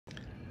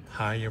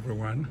Hi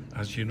everyone,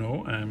 as you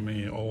know,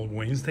 I'm all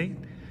Wednesday,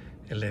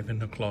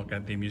 11 o'clock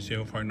at the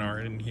Museum of Fine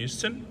Art in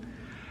Houston.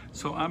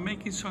 So I'm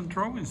making some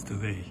drawings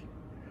today.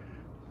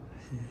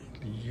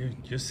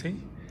 You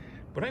see?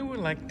 But I would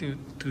like to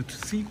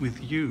see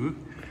with you,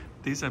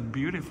 this is a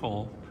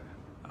beautiful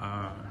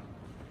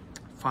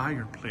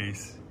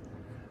fireplace.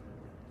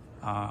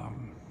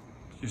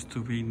 Used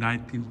to be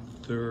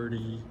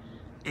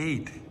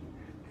 1938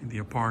 in the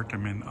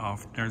apartment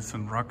of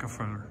Nelson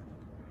Rockefeller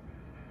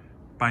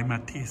by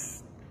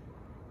Matisse.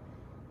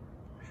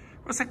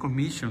 It was a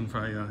commission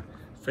by a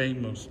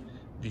famous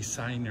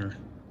designer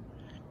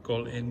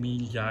called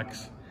Emile Jacques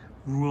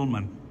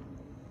Ruhlmann.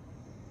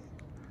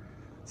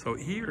 So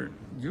here,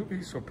 you'll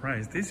be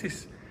surprised. This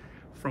is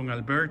from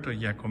Alberto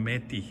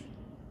Giacometti.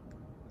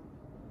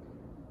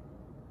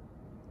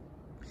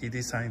 He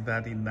designed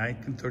that in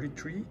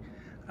 1933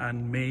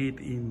 and made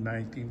in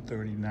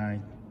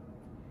 1939.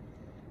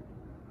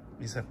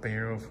 It's a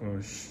pair of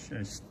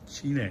chinettes,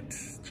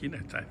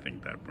 I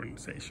think that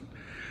pronunciation.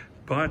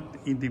 But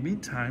in the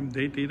meantime,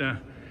 they did a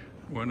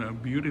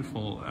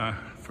beautiful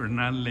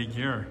Fernand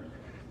Léger.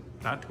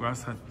 That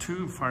was a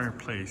two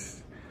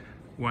fireplace.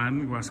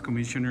 One was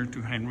commissioned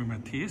to Henri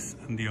Matisse,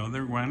 and the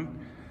other one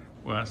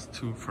was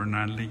to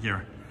Fernand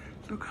Léger.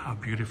 Look how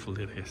beautiful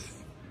it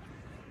is.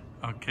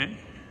 Okay,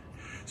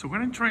 so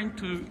what I'm trying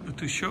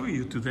to show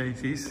you today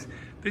is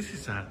this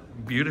is a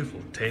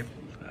beautiful table.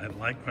 I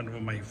like one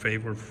of my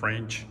favorite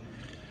French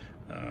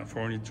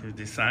furniture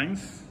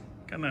designs,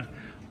 kind of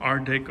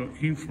Art Deco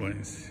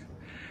influence.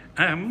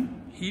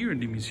 Here in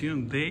the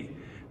museum, they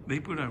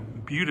put a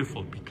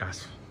beautiful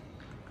Picasso.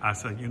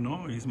 As you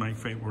know, it's my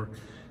favorite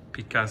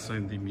Picasso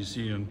in the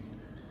museum.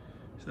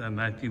 It's a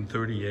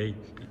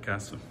 1938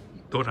 Picasso,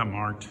 Dora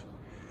Mart.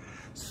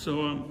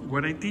 So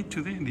what I did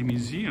today in the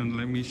museum,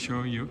 let me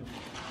show you.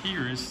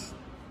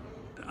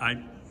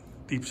 I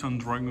did some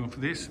drawing of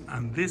this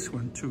and this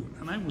one too.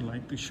 And I would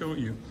like to show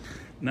you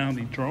now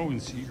the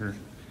drawings here.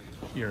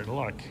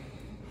 Look,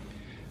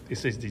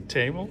 this is the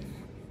table.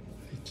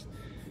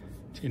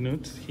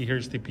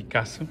 Here's the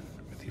Picasso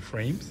with the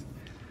frames.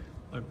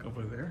 Look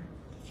over there.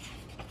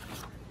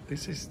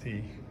 This is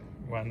the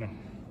one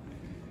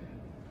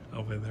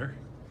over there.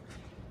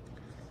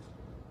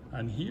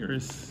 And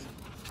here's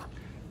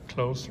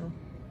closer.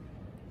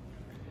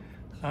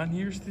 And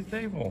here's the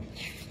table.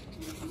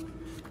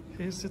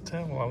 Here's the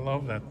table. I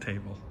love that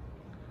table.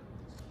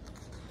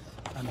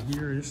 And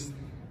here is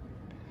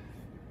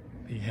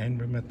the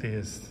Henri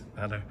Matisse.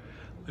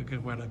 Look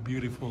at what a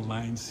beautiful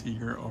lines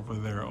here over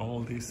there.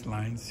 All these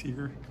lines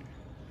here.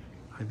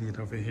 I did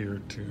over here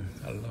too.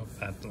 I love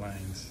that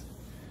lines.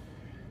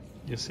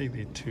 You see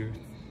the two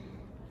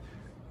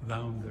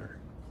down there.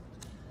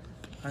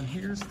 And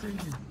here's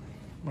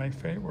my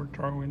favorite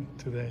drawing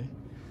today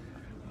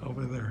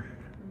over there.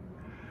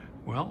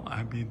 Well,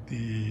 I'm at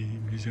the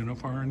Museum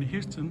of Art in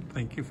Houston.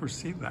 Thank you for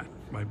seeing that.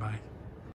 Bye-bye.